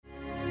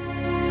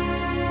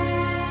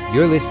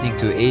You're listening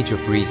to Age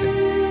of Reason,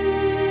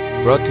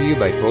 brought to you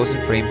by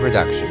Frozen Frame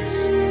Productions.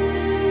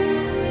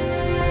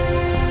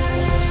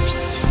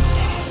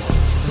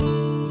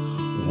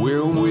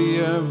 Will we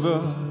ever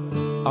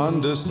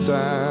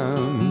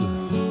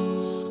understand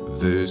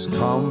this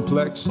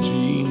complex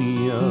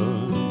genius,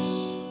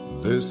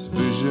 this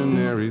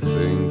visionary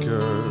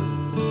thinker?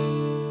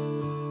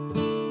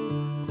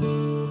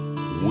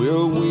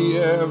 Will we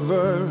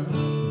ever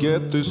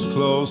get this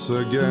close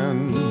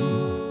again,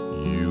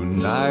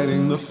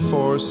 uniting the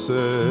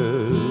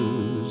forces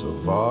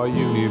of our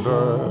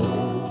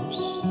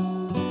universe?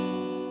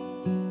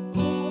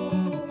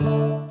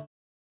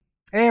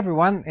 Hey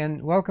everyone,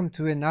 and welcome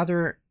to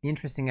another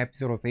interesting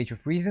episode of Age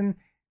of Reason.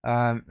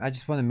 I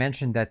just want to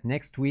mention that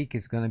next week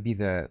is going to be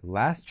the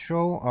last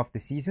show of the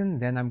season.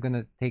 Then I'm going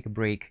to take a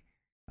break.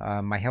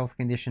 My health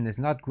condition is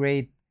not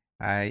great.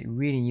 I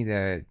really need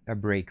a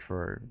break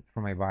for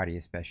my body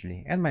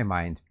especially, and my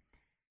mind.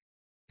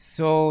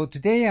 So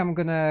today I'm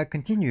going to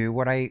continue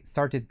what I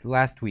started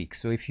last week.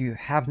 So if you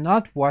have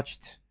not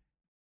watched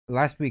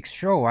last week's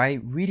show, I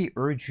really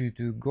urge you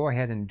to go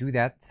ahead and do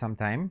that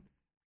sometime,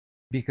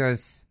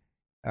 because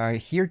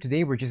here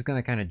today we're just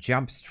gonna kind of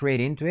jump straight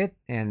into it,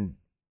 and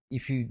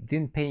if you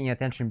didn't pay any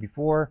attention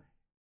before,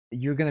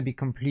 you're gonna be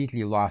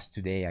completely lost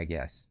today, I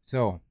guess.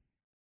 So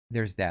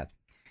there's that.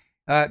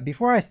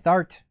 Before I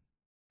start,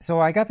 so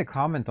I got a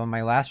comment on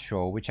my last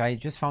show which I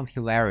just found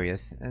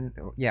hilarious, and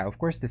yeah, of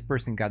course this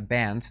person got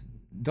banned.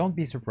 Don't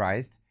be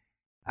surprised.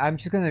 I'm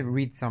just gonna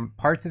read some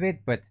parts of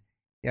it, but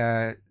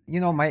you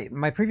know,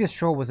 my previous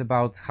show was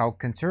about how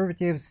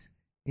conservatives,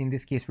 in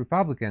this case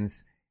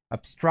Republicans,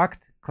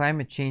 obstruct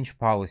climate change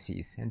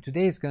policies, and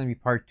today is going to be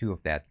part 2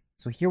 of that.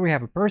 So here we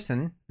have a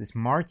person, this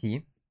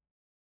Marty,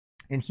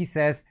 and he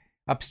says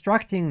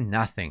obstructing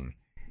nothing.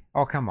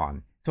 Oh, come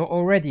on. So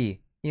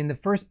already in the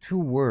first 2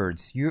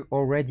 words you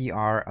already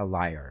are a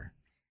liar.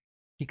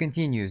 He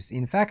continues,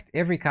 in fact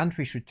every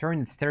country should turn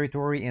its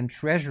territory and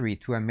treasury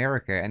to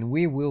America and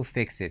we will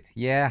fix it.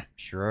 Yeah,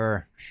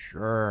 sure,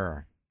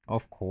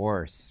 of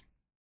course,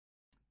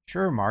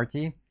 sure,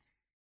 Marty.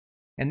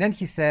 And then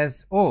he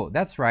says, oh,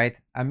 that's right,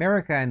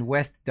 America and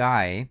West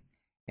die,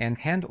 and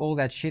hand all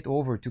that shit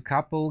over to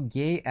couple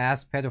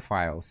gay-ass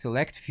pedophiles,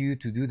 select few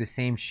to do the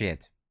same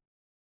shit.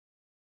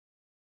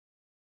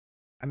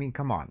 I mean,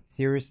 come on,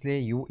 seriously?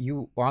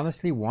 You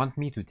honestly want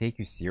me to take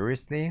you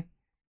seriously?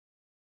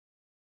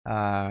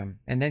 And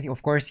then,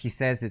 of course, he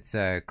says it's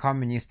a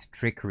communist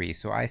trickery.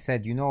 So I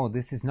said, you know,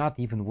 this is not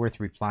even worth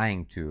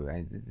replying to.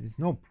 There's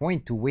no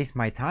point to waste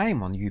my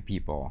time on you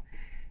people.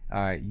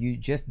 You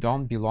just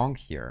don't belong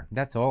here.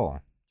 That's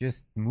all.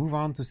 Just move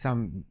on to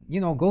some, you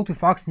know, go to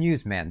Fox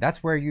News, man.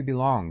 That's where you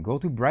belong. Go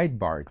to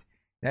Breitbart.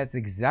 That's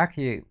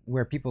exactly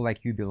where people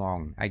like you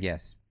belong, I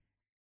guess.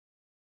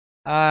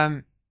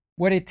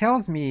 What it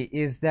tells me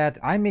is that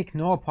I make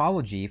no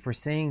apology for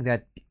saying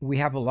that we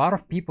have a lot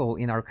of people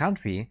in our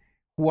country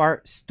who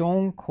are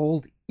stone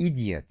cold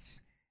idiots.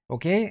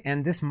 Okay?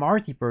 And this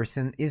Marty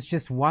person is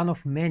just one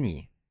of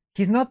many.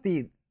 He's not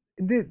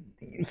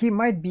he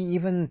might be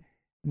even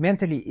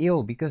mentally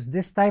ill, because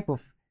this type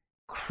of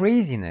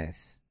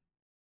craziness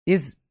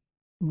is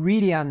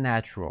really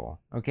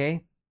unnatural.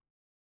 Okay,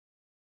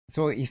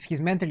 so if he's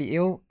mentally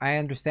ill, I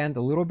understand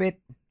a little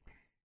bit,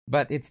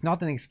 but it's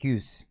not an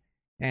excuse.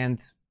 And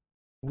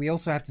we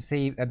also have to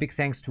say a big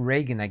thanks to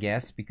Reagan, I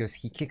guess, because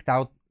he kicked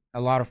out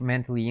a lot of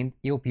mentally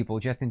ill people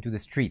just into the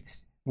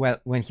streets, well,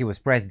 when he was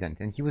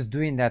president, and he was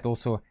doing that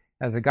also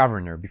as a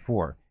governor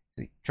before,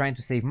 trying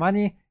to save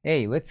money.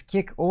 Hey, let's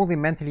kick all the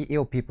mentally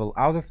ill people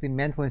out of the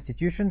mental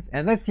institutions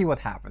and let's see what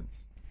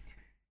happens.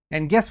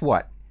 And guess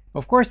what?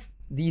 Of course,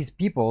 these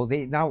people,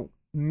 they now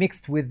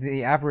mixed with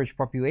the average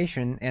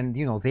population, and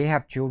you know, they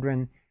have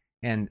children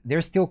and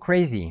they're still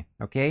crazy.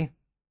 Okay,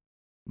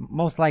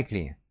 most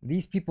likely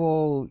these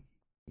people,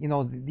 you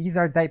know, these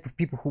are the type of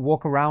people who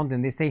walk around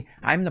and they say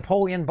I'm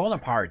Napoleon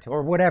Bonaparte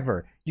or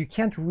whatever. You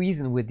can't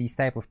reason with these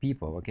type of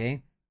people.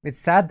 Okay,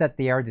 it's sad that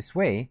they are this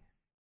way,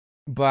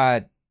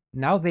 but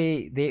now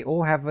they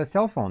all have a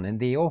cell phone and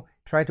they all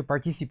try to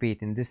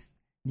participate in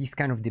these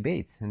kind of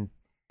debates, and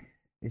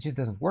it just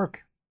doesn't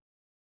work.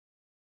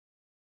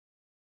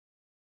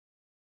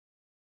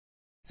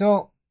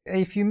 So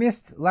if you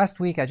missed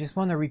last week, I just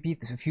want to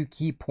repeat a few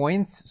key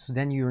points so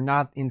then you're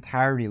not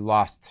entirely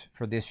lost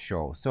for this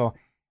show. So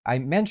I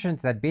mentioned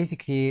that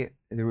basically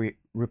the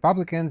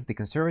Republicans, the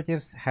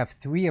conservatives, have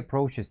 3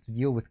 approaches to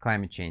deal with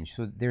climate change.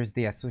 So there's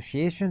the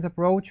associations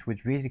approach,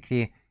 which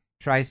basically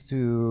tries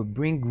to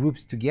bring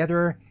groups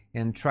together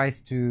and tries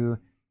to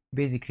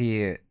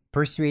basically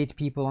persuade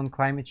people on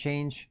climate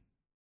change.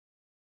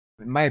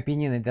 In my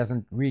opinion, it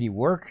doesn't really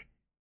work,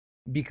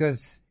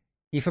 because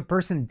if a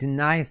person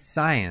denies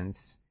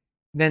science,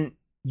 then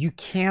you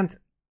can't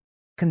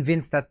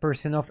convince that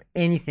person of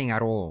anything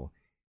at all.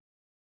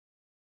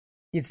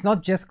 It's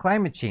not just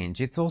climate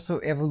change, it's also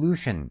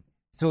evolution.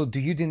 So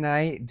do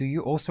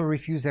you also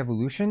refuse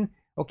evolution?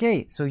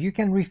 Okay, so you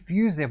can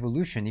refuse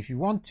evolution if you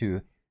want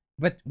to,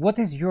 but what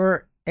is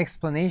your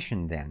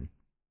explanation then?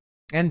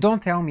 And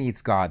don't tell me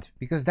it's God,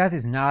 because that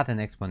is not an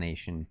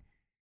explanation.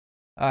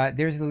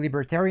 There's the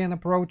libertarian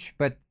approach,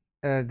 but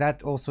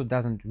that also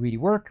doesn't really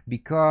work,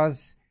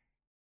 because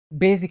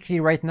basically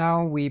right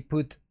now we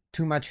put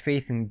too much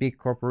faith in big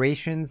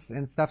corporations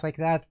and stuff like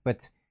that.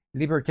 But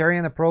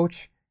libertarian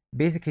approach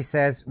basically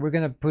says we're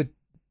going to put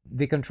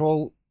the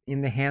control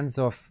in the hands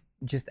of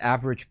just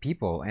average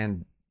people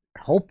and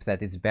hope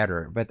that it's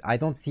better. But I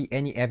don't see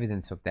any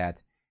evidence of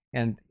that,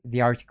 and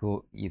the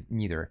article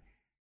neither.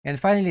 And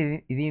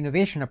finally, the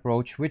innovation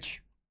approach,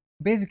 which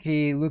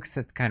basically looks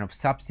at kind of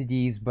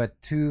subsidies,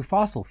 but to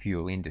fossil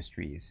fuel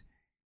industries.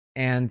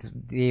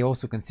 And they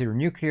also consider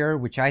nuclear,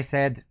 which I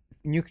said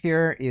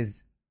nuclear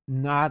is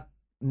no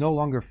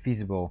longer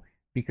feasible,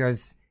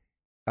 because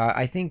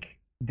I think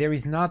there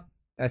is not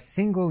a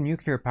single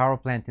nuclear power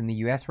plant in the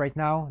US right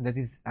now that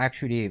is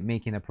actually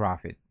making a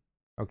profit.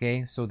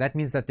 Okay, so that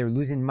means that they're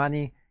losing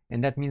money,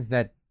 and that means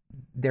that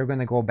they're going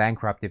to go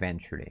bankrupt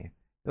eventually.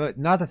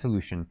 Not a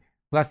solution.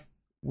 Plus,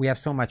 we have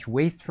so much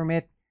waste from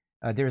it.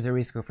 There's a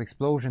risk of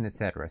explosion,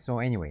 etc. So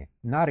anyway,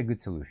 not a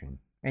good solution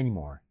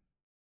anymore.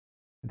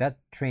 That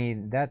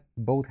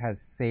boat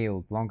has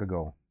sailed long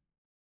ago.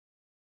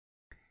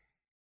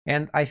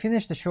 And I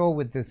finished the show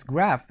with this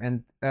graph,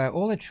 and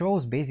all it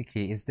shows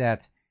basically is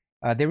that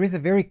there is a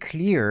very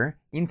clear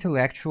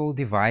intellectual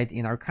divide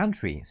in our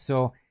country.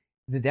 So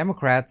the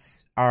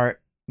Democrats are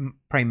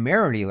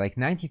primarily, like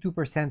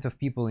 92% of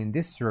people in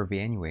this survey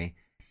anyway,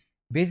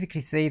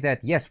 basically say that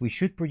yes, we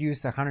should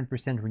produce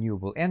 100%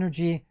 renewable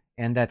energy,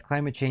 and that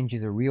climate change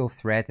is a real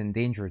threat and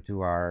danger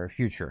to our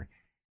future.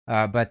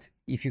 But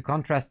if you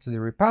contrast to the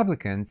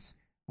Republicans,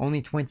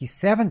 only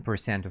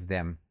 27% of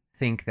them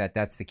think that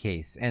that's the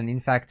case. And in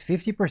fact,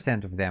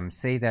 50% of them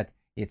say that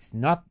it's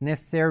not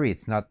necessary,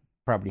 it's not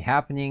probably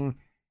happening,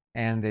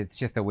 and it's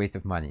just a waste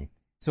of money.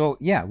 So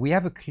yeah, we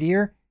have a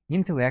clear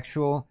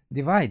intellectual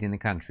divide in the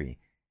country.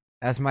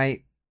 As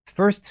my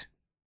first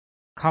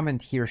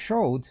comment here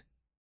showed,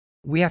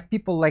 we have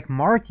people like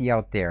Marty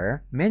out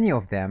there, many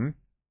of them,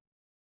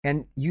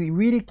 and you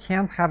really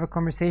can't have a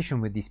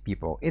conversation with these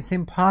people. It's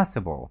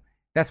impossible.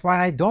 That's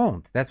why I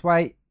don't. That's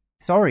why,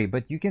 sorry,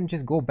 but you can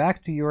just go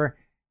back to your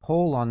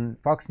hole on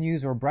Fox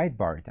News or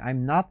Breitbart.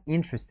 I'm not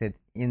interested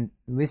in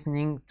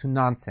listening to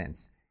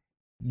nonsense.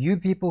 You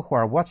people who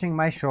are watching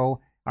my show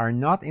are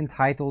not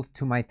entitled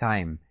to my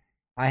time.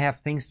 I have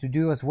things to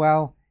do as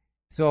well.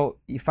 So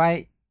if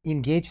I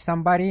engage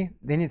somebody,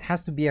 then it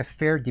has to be a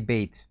fair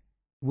debate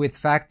with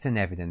facts and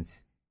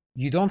evidence.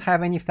 You don't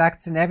have any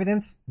facts and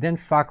evidence, then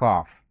fuck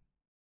off.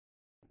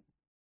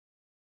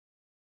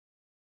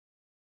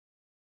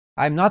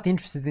 I'm not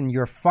interested in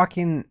your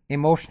fucking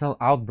emotional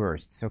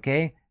outbursts,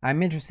 okay?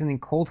 I'm interested in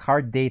cold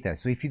hard data.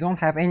 So if you don't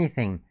have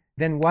anything,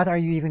 then what are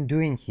you even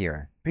doing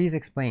here? Please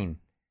explain.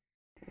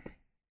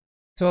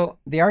 So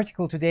the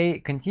article today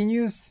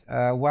continues.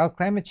 While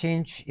climate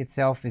change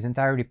itself is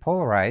entirely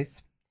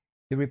polarized,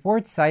 the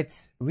report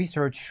cites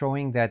research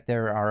showing that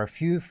there are a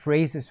few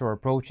phrases or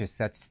approaches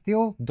that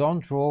still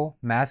don't draw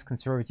mass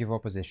conservative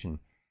opposition.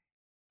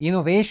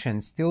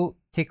 Innovation still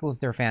tickles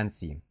their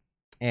fancy,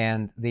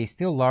 and they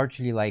still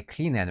largely like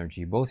clean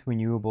energy, both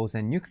renewables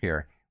and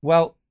nuclear.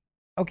 Well,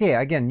 okay,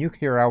 again,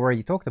 nuclear, I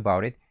already talked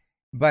about it,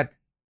 but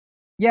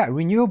yeah,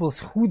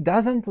 renewables, who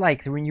doesn't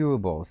like the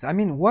renewables? I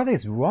mean, what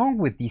is wrong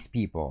with these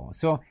people?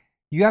 So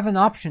you have an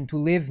option to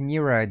live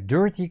near a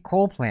dirty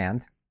coal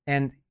plant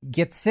and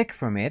get sick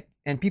from it,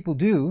 and people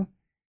do,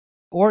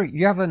 or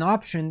you have an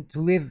option to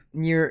live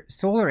near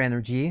solar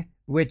energy,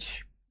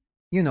 which,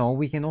 you know,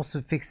 we can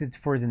also fix it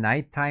for the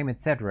night time,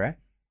 etc.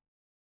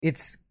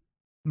 It's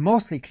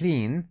mostly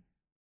clean.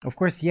 Of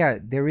course, yeah,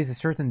 there is a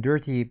certain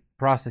dirty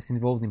process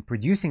involved in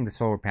producing the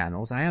solar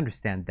panels. I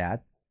understand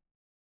that.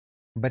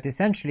 But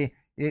essentially,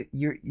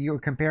 you're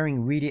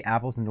comparing really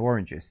apples and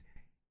oranges.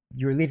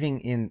 You're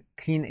living in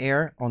clean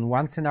air on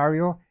one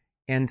scenario,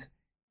 and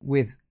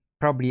with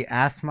probably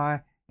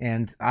asthma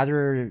and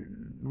other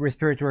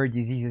respiratory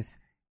diseases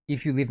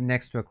if you live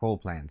next to a coal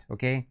plant,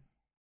 okay?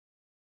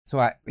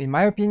 So in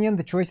my opinion,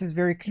 the choice is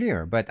very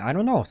clear, but I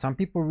don't know, some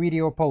people really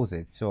oppose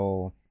it,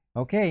 so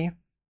okay.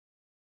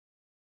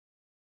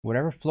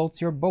 Whatever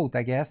floats your boat,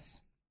 I guess.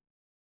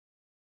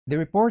 The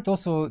report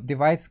also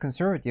divides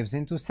conservatives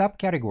into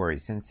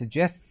subcategories and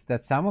suggests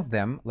that some of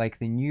them, like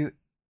the New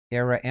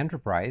Era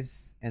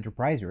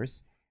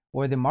enterprisers,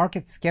 or the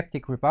market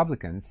skeptic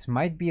Republicans,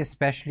 might be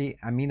especially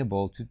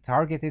amenable to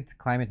targeted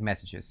climate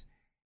messages,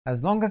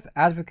 as long as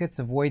advocates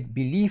avoid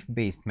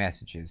belief-based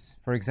messages,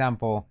 for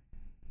example,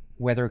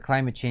 whether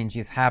climate change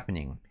is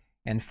happening,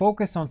 and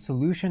focus on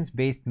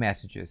solutions-based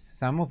messages.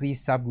 Some of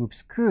these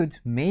subgroups could,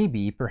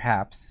 maybe,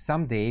 perhaps,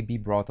 someday be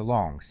brought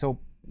along. So,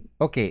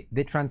 okay,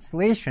 the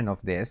translation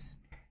of this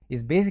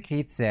is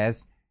basically, it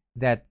says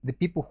that the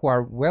people who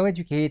are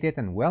well-educated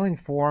and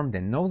well-informed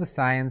and know the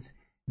science,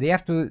 they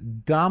have to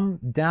dumb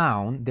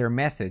down their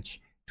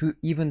message to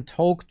even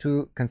talk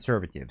to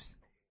conservatives.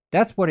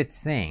 That's what it's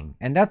saying,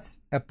 and that's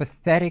a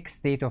pathetic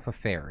state of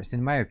affairs,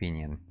 in my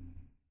opinion.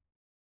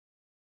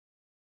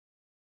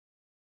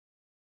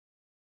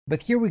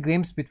 But here we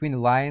glimpse between the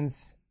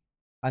lines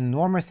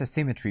enormous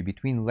asymmetry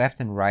between left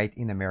and right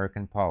in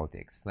American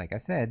politics. Like I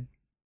said,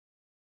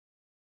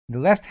 the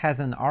left has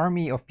an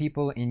army of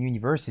people in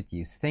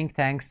universities, think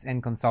tanks,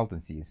 and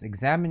consultancies,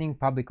 examining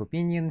public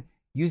opinion,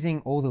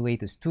 using all the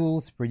latest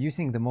tools,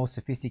 producing the most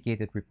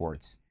sophisticated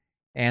reports.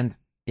 And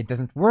it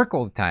doesn't work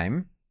all the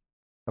time,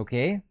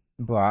 okay?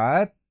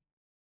 But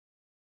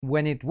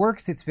when it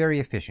works, it's very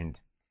efficient.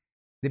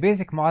 The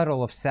basic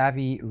model of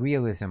savvy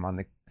realism on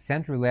the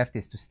center left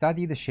is to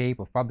study the shape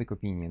of public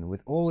opinion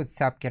with all its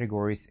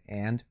subcategories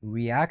and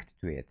react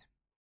to it.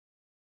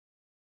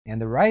 And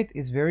the right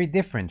is very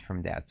different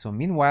from that. So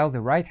meanwhile,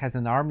 the right has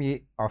an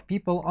army of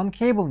people on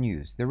cable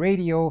news, the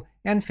radio,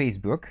 and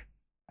Facebook,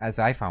 as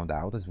I found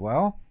out as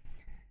well,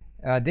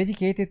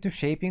 dedicated to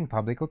shaping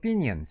public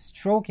opinion,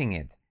 stroking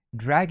it,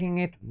 dragging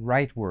it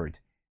rightward,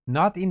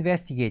 not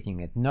investigating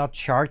it, not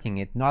charting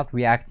it, not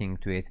reacting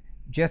to it,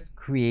 just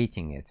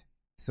creating it.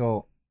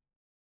 So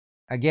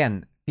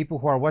again, people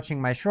who are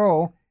watching my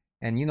show,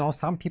 and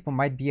some people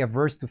might be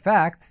averse to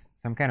facts,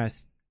 some kind of,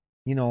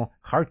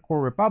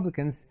 hardcore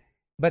Republicans,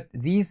 but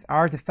these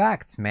are the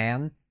facts,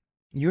 man.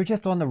 You're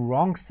just on the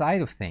wrong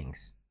side of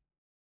things.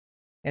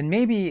 And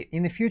maybe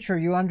in the future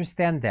you'll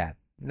understand that.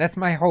 That's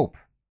my hope.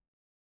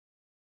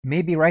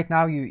 Maybe right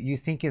now you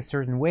think a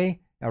certain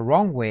way, a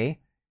wrong way,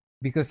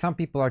 because some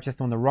people are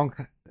just on the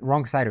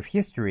wrong side of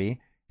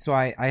history. So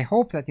I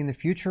hope that in the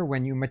future,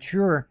 when you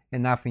mature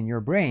enough in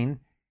your brain,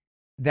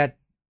 that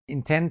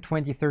in 10,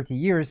 20, 30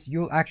 years,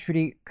 you'll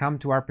actually come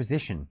to our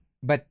position.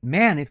 But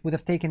man, it would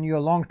have taken you a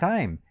long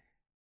time.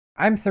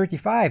 I'm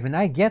 35 and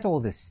I get all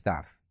this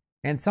stuff.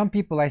 And some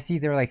people I see,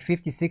 they're like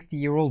 50,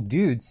 60-year-old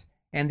dudes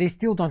and they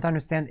still don't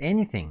understand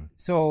anything.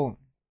 So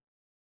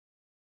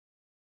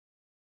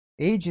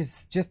age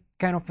is just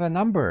kind of a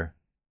number.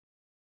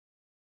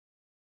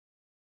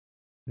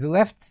 The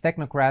left's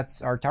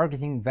technocrats are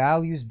targeting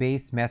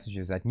values-based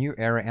messages at new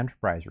era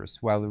enterprisers,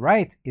 while the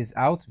right is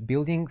out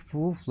building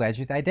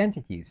full-fledged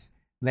identities,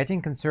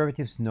 letting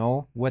conservatives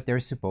know what they're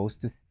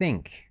supposed to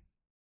think.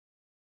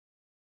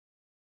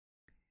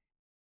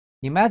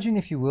 Imagine,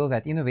 if you will,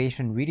 that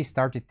innovation really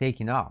started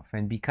taking off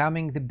and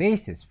becoming the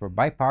basis for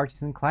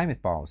bipartisan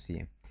climate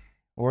policy.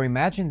 Or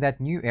imagine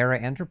that new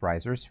era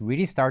enterprisers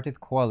really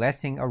started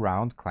coalescing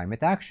around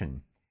climate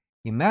action.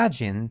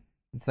 Imagine,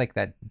 it's like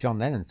that John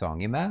Lennon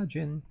song,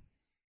 Imagine.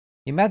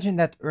 Imagine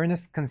that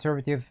earnest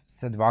conservative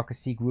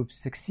advocacy groups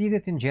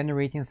succeeded in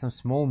generating some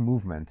small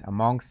movement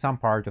among some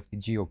part of the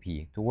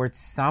GOP towards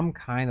some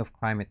kind of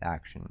climate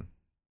action.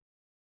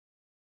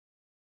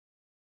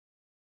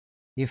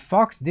 If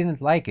Fox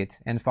didn't like it,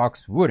 and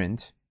Fox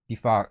wouldn't,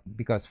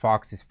 because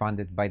Fox is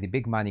funded by the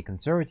big money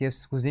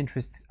conservatives whose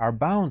interests are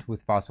bound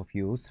with fossil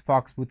fuels,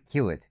 Fox would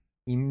kill it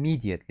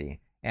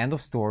immediately. End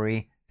of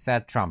story,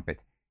 sad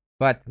trumpet.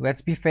 But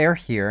let's be fair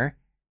here.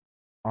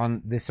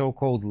 On the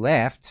so-called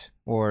left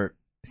or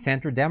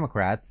center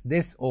Democrats,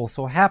 this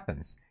also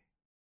happens.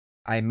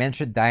 I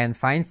mentioned Dianne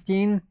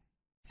Feinstein.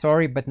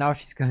 Sorry, but now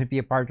she's going to be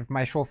a part of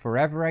my show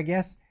forever, I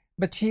guess.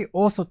 But she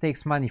also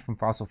takes money from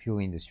fossil fuel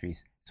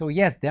industries. So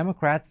yes,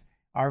 Democrats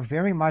are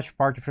very much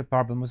part of the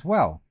problem as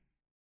well.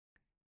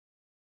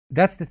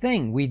 That's the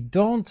thing. We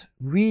don't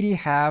really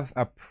have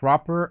a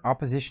proper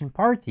opposition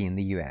party in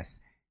the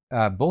US.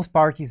 Both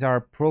parties are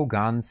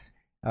pro-guns.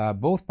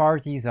 Both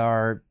parties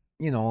are,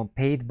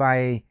 paid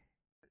by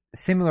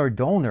similar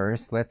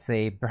donors, let's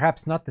say,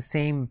 perhaps not the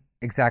same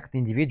exact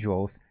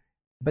individuals,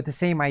 but the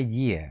same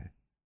idea.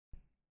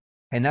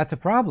 And that's a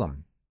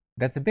problem.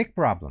 That's a big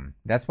problem.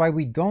 That's why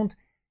we don't,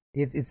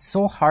 it's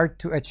so hard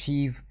to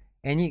achieve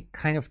any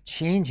kind of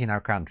change in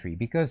our country,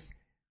 because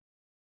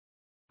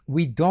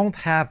we don't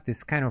have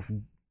this kind of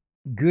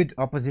good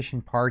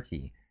opposition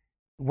party.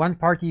 One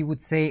party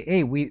would say,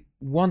 hey, we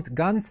want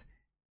guns,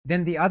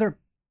 then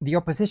the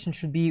opposition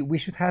should be, we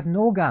should have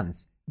no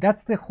guns.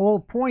 That's the whole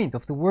point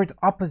of the word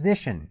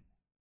opposition.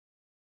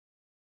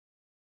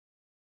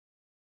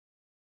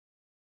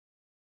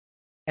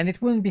 And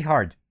it wouldn't be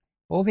hard.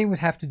 All they would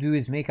have to do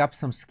is make up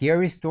some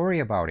scary story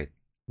about it.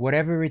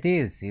 Whatever it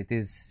is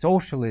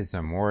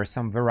socialism or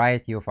some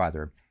variety of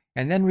other.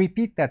 And then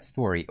repeat that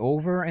story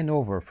over and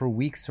over for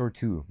weeks or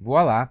two.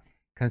 Voila,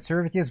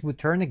 conservatives would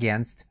turn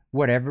against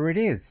whatever it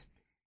is.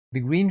 The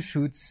green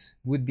shoots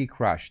would be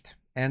crushed.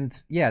 And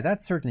yeah,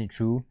 that's certainly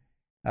true.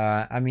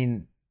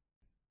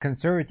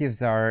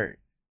 Conservatives are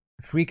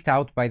freaked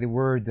out by the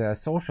word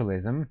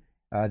socialism.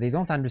 They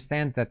don't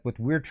understand that what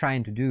we're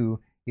trying to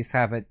do is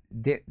have a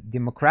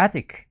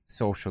democratic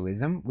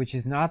socialism, which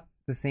is not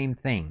the same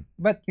thing.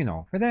 But,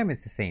 for them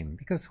it's the same,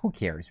 because who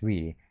cares,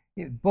 really?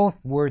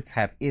 Both words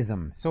have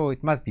ism, so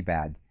it must be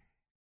bad.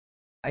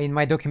 In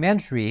my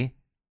documentary,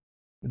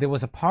 there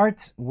was a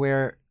part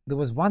where there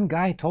was one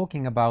guy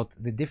talking about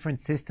the different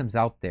systems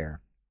out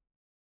there.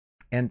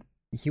 And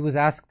he was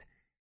asked,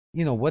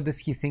 what does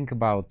he think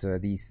about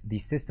these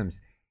systems?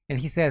 And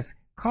he says,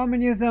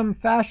 communism,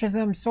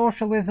 fascism,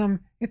 socialism,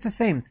 it's the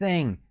same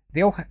thing.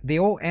 They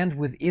all end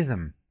with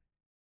ism.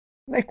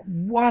 Like,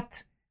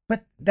 what?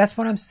 But that's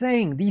what I'm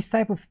saying. These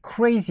type of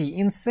crazy,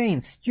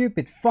 insane,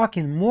 stupid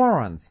fucking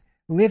morons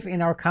live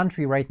in our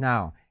country right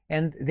now,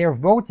 and they're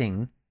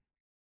voting,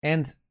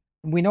 and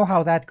we know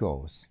how that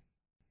goes.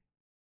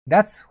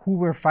 That's who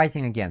we're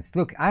fighting against.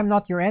 Look, I'm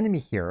not your enemy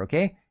here,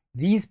 okay?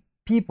 These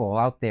people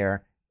out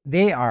there,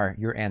 they are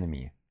your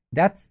enemy.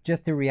 That's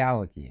just the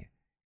reality.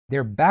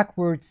 Their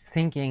backwards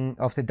thinking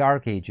of the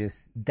Dark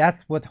Ages,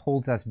 that's what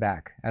holds us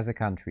back as a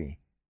country.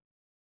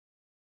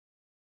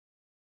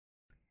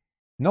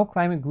 No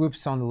climate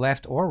groups on the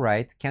left or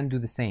right can do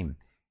the same.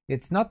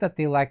 It's not that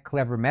they lack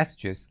clever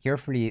messages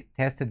carefully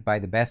tested by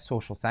the best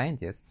social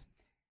scientists.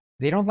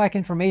 They don't lack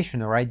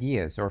information or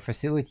ideas or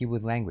facility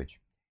with language.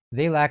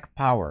 They lack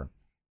power.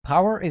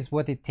 Power is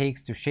what it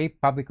takes to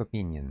shape public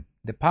opinion.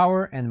 The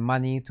power and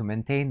money to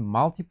maintain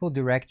multiple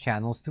direct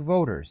channels to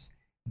voters,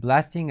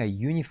 blasting a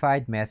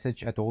unified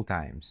message at all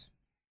times.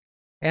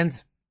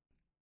 And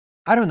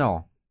I don't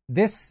know,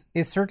 this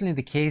is certainly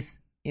the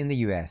case in the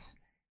US,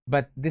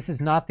 but this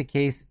is not the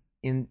case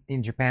in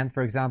Japan,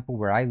 for example,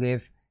 where I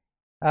live.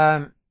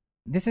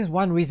 This is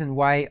one reason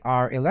why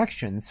our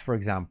elections, for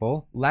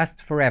example,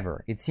 last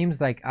forever. It seems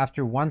like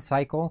after one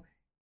cycle,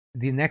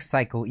 the next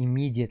cycle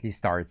immediately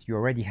starts. You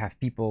already have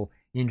people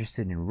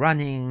interested in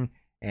running,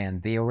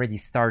 and they already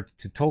start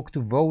to talk to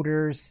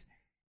voters,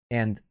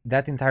 and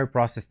that entire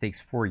process takes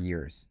 4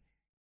 years.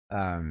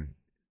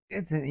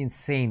 It's an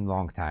insane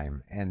long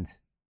time, and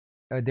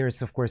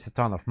there's of course a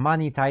ton of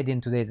money tied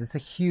into it. It's a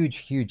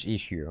huge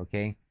issue,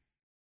 okay?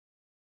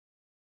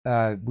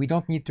 We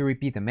don't need to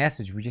repeat the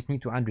message, we just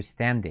need to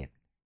understand it.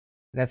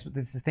 That's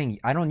the thing.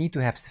 I don't need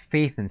to have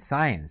faith in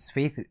science.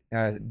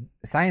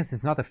 Science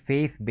is not a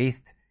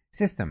faith-based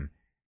system.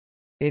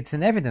 It's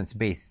an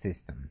evidence-based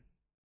system.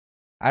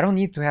 I don't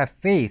need to have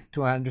faith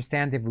to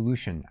understand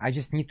evolution. I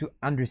just need to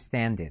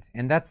understand it.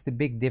 And that's the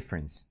big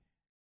difference.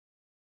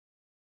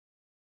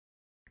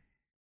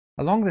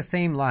 Along the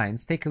same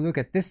lines, take a look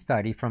at this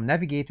study from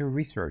Navigator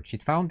Research.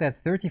 It found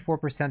that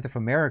 34% of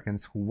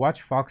Americans who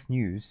watch Fox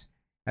News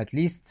at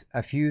least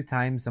a few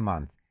times a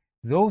month.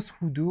 Those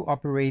who do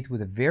operate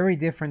with a very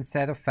different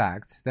set of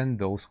facts than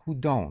those who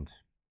don't.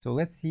 So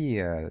let's see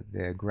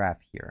the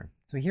graph here.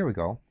 So here we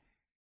go.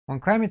 On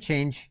climate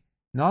change,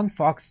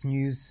 non-Fox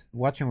News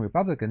watching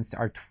Republicans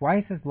are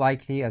twice as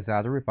likely as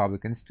other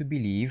Republicans to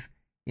believe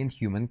in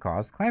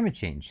human-caused climate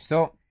change.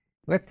 So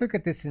let's look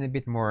at this in a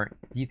bit more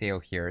detail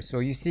here. So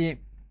you see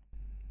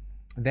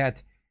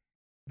that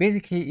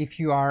basically if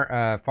you are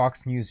a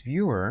Fox News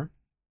viewer,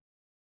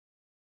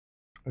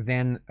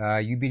 then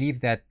you believe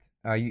that,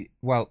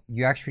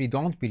 you actually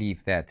don't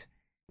believe that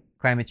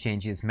climate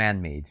change is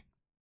man-made.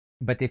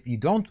 But if you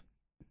don't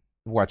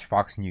watch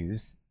Fox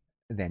News,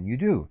 then you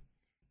do.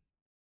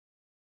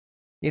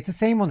 It's the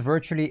same on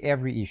virtually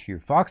every issue.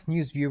 Fox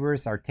News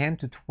viewers are 10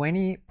 to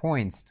 20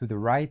 points to the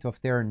right of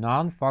their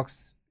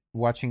non-Fox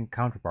watching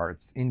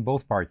counterparts in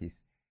both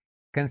parties.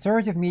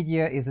 Conservative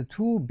media is a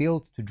tool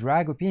built to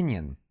drag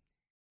opinion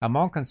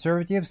among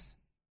conservatives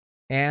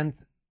and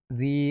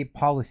the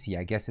policy,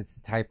 I guess it's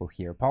the typo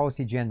here,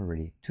 policy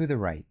generally, to the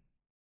right.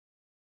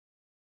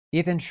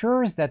 It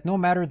ensures that no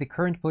matter the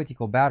current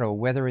political battle,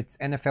 whether it's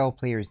NFL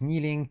players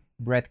kneeling,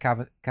 Brett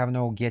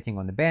Kavanaugh getting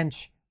on the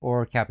bench,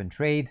 or cap and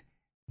trade,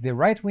 the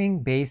right-wing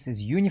base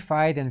is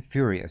unified and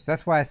furious.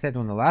 That's why I said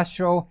on the last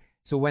show,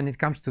 so when it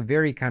comes to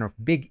very kind of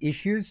big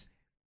issues,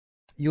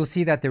 you'll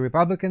see that the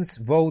Republicans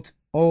vote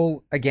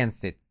all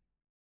against it.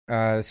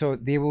 So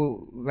they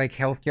will, like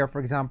healthcare,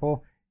 for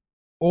example,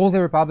 all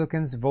the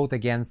Republicans vote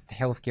against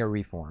healthcare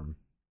reform.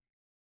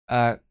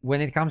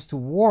 When it comes to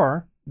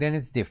war, then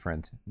it's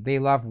different. They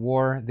love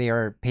war, they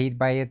are paid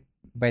by it,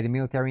 by the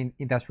military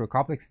industrial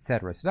complex,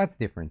 etc. So that's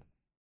different.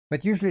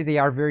 But usually they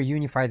are very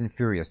unified and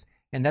furious.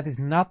 And that is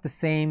not the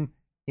same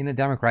in the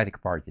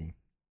Democratic Party.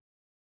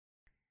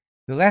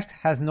 The left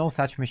has no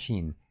such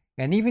machine.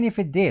 And even if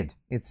it did,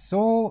 it's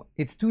too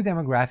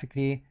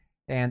demographically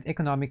and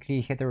economically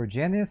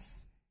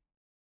heterogeneous,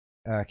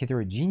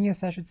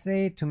 I should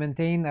say, to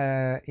maintain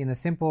in a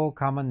simple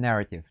common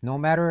narrative. No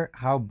matter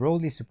how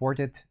broadly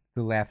supported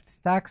the left's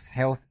tax,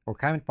 health, or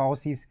climate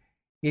policies,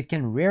 it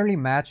can rarely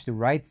match the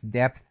right's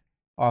depth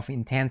of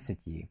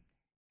intensity.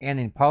 And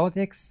in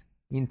politics,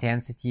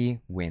 intensity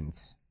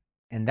wins.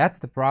 And that's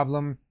the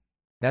problem.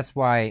 That's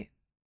why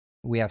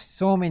we have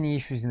so many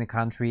issues in the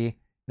country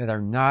that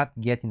are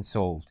not getting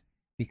solved.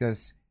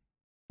 Because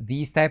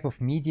these type of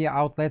media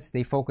outlets,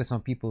 they focus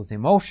on people's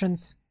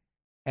emotions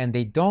and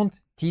they don't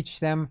teach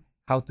them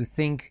how to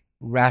think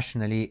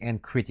rationally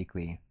and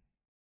critically.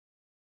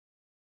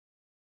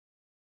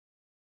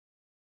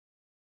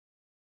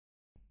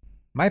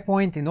 My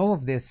point in all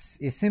of this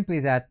is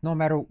simply that no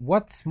matter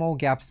what small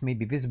gaps may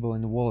be visible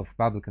in the wall of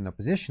Republican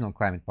opposition on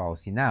climate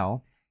policy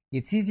now,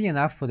 it's easy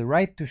enough for the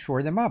right to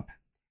shore them up.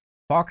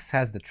 Fox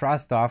has the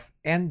trust of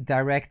and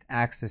direct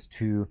access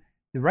to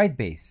the right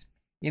base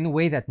in a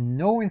way that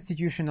no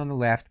institution on the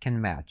left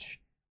can match.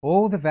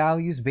 All the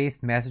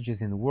values-based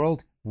messages in the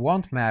world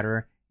won't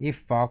matter if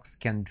Fox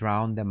can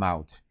drown them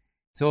out.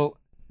 So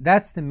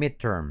that's the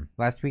midterm.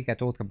 Last week I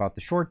talked about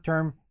the short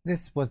term.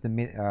 This was the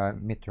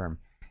midterm.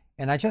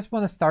 And I just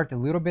want to start a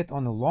little bit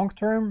on the long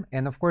term,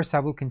 and of course I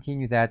will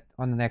continue that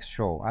on the next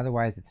show,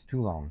 otherwise it's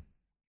too long.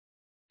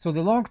 So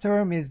the long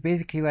term is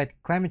basically like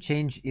climate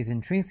change is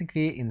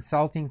intrinsically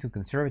insulting to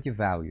conservative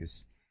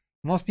values.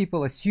 Most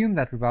people assume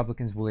that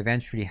Republicans will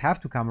eventually have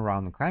to come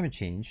around on climate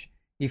change,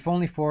 if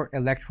only for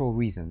electoral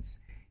reasons.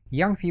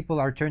 Young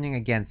people are turning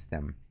against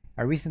them.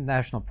 A recent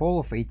national poll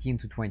of 18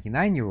 to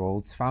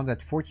 29-year-olds found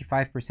that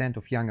 45%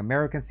 of young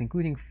Americans,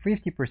 including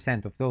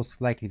 50% of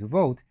those likely to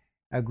vote,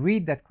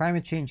 agreed that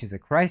climate change is a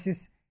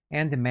crisis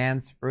and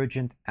demands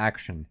urgent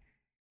action.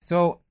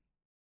 So,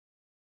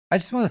 I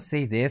just want to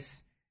say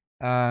this.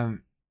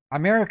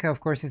 America, of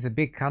course, is a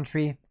big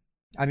country.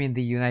 I mean,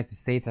 the United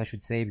States, I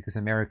should say, because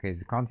America is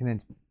the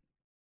continent.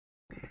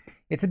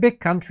 It's a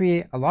big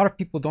country. A lot of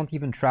people don't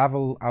even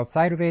travel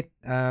outside of it.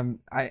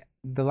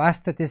 The last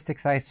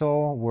statistics I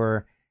saw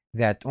were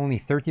that only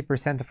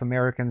 30% of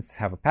Americans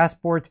have a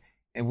passport.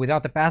 And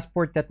without a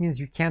passport, that means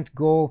you can't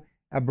go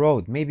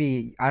abroad.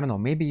 Maybe, I don't know,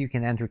 maybe you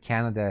can enter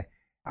Canada.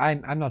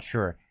 I'm not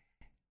sure.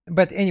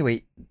 But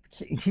anyway,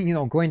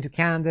 going to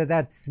Canada,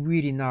 that's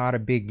really not a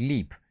big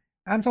leap.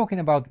 I'm talking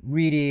about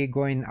really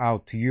going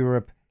out to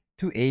Europe,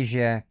 to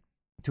Asia,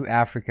 to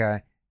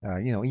Africa,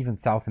 even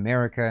South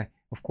America,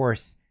 of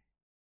course.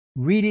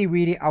 Really,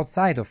 really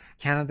outside of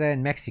Canada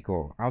and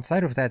Mexico,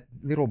 outside of that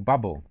little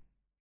bubble.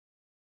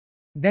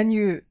 Then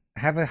you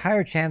have a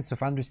higher chance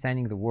of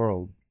understanding the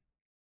world.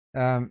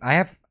 I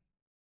have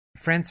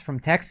friends from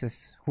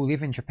Texas who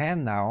live in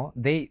Japan now.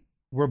 They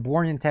were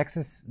born in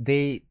Texas.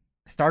 They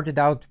started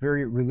out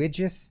very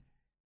religious,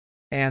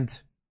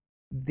 and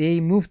they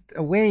moved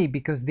away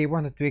because they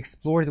wanted to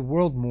explore the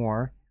world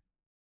more,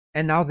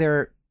 and now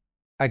they're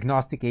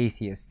agnostic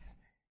atheists.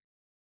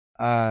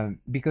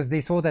 Because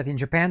they saw that in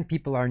Japan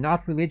people are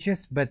not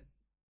religious, but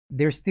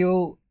they're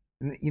still,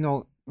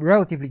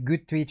 relatively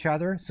good to each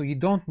other. So you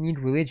don't need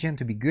religion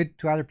to be good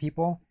to other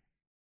people.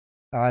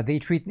 They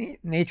treat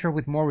nature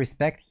with more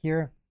respect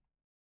here.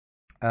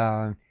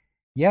 Japan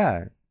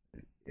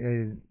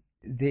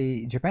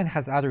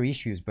has other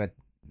issues, but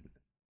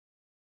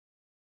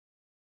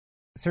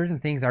certain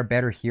things are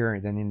better here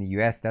than in the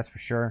US, that's for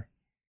sure.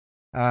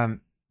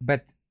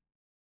 But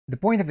the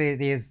point of it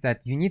is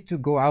that you need to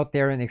go out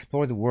there and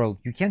explore the world.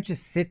 You can't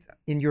just sit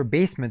in your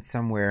basement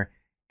somewhere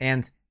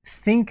and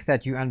think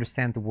that you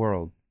understand the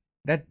world.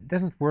 That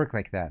doesn't work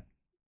like that.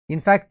 In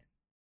fact,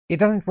 it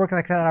doesn't work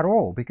like that at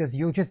all, because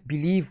you'll just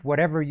believe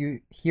whatever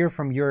you hear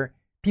from your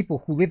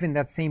people who live in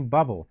that same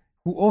bubble,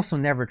 who also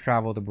never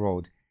traveled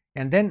abroad.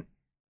 And then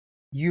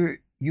you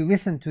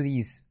listen to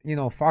these,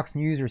 Fox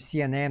News or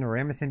CNN or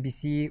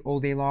MSNBC all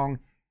day long,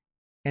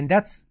 and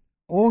that's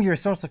all your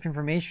source of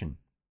information.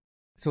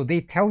 So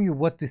they tell you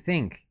what to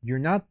think. You're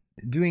not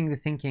doing the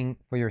thinking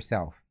for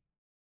yourself.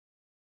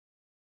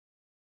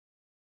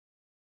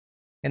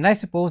 And I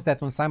suppose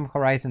that on some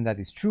horizon that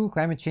is true.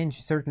 Climate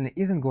change certainly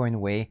isn't going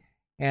away,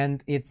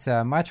 and it's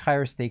a much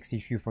higher stakes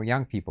issue for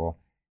young people.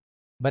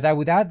 But I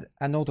would add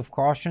a note of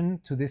caution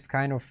to this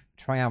kind of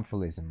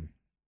triumphalism.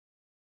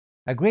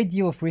 A great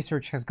deal of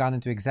research has gone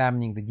into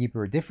examining the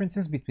deeper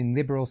differences between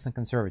liberals and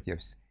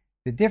conservatives.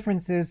 The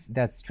differences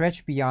that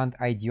stretch beyond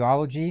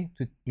ideology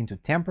into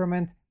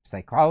temperament,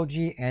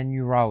 psychology, and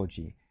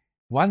neurology.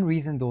 One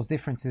reason those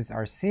differences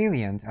are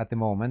salient at the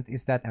moment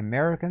is that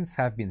Americans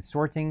have been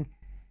sorting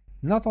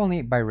not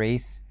only by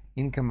race,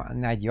 income,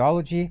 and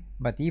ideology,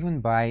 but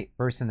even by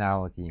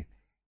personality.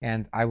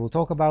 And I will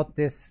talk about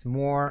this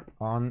more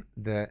on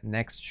the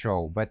next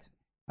show. But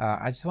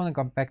I just want to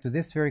come back to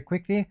this very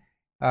quickly.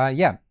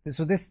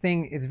 So this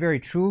thing is very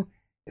true.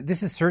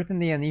 This is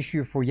certainly an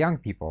issue for young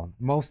people,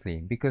 mostly,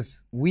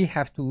 because we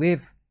have to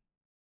live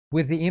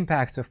with the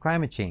impacts of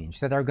climate change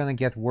that are going to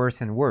get worse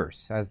and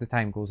worse as the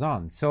time goes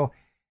on. So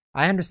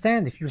I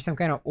understand if you're some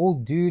kind of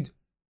old dude,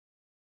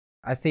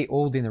 I'd say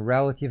old in a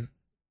relative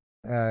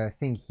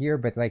thing here,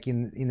 but like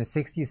in the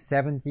 60s,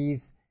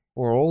 70s,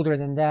 or older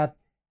than that,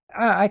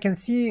 I can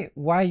see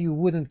why you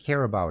wouldn't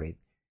care about it.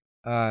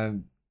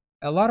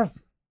 A lot of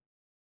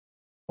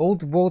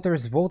old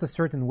voters vote a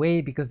certain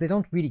way because they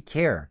don't really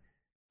care.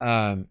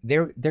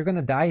 They're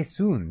gonna die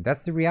soon.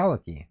 That's the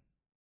reality.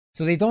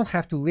 So they don't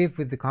have to live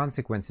with the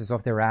consequences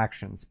of their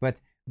actions, but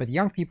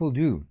young people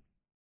do.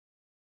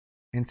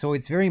 And so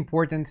it's very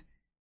important,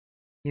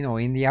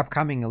 in the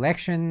upcoming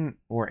election,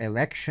 or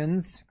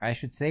elections, I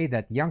should say,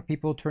 that young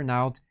people turn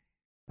out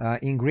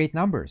in great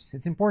numbers.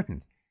 It's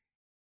important.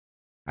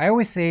 I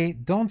always say,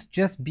 don't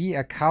just be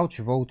a couch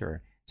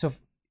voter. So,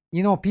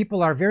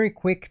 people are very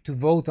quick to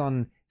vote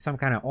on some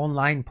kind of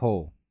online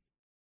poll,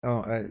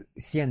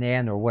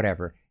 CNN or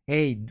whatever.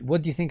 Hey,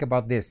 what do you think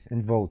about this?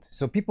 And vote.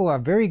 So people are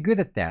very good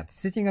at that,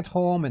 sitting at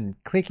home and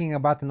clicking a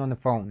button on the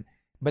phone.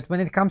 But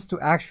when it comes to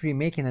actually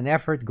making an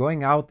effort,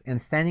 going out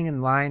and standing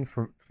in line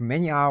for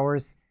many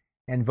hours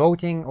and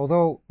voting,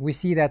 although we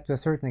see that to a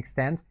certain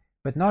extent,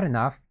 but not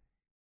enough,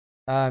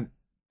 a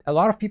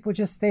lot of people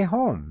just stay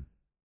home.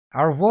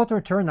 Our voter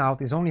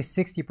turnout is only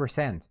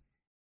 60%.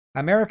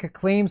 America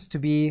claims to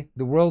be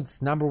the world's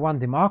 #1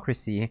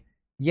 democracy,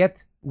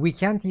 yet we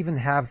can't even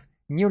have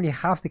nearly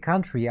half the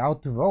country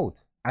out to vote.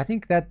 I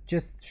think that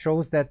just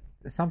shows that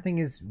something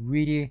is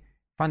really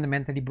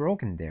fundamentally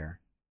broken there.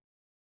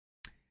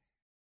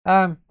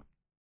 On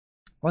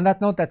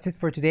that note, that's it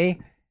for today.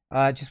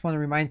 I just want to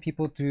remind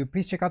people to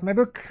please check out my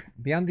book,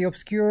 Beyond the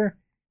Obscure.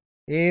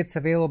 It's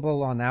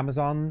available on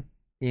Amazon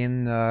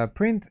in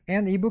print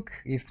and ebook.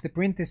 If the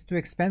print is too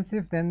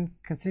expensive, then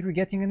consider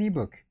getting an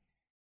ebook.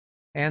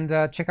 And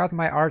check out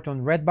my art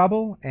on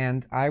Redbubble,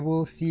 and I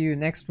will see you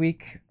next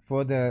week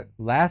for the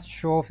last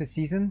show of the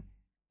season.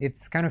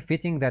 It's kind of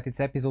fitting that it's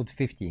episode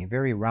 50, a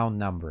very round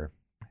number.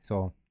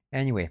 So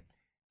anyway,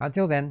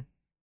 until then,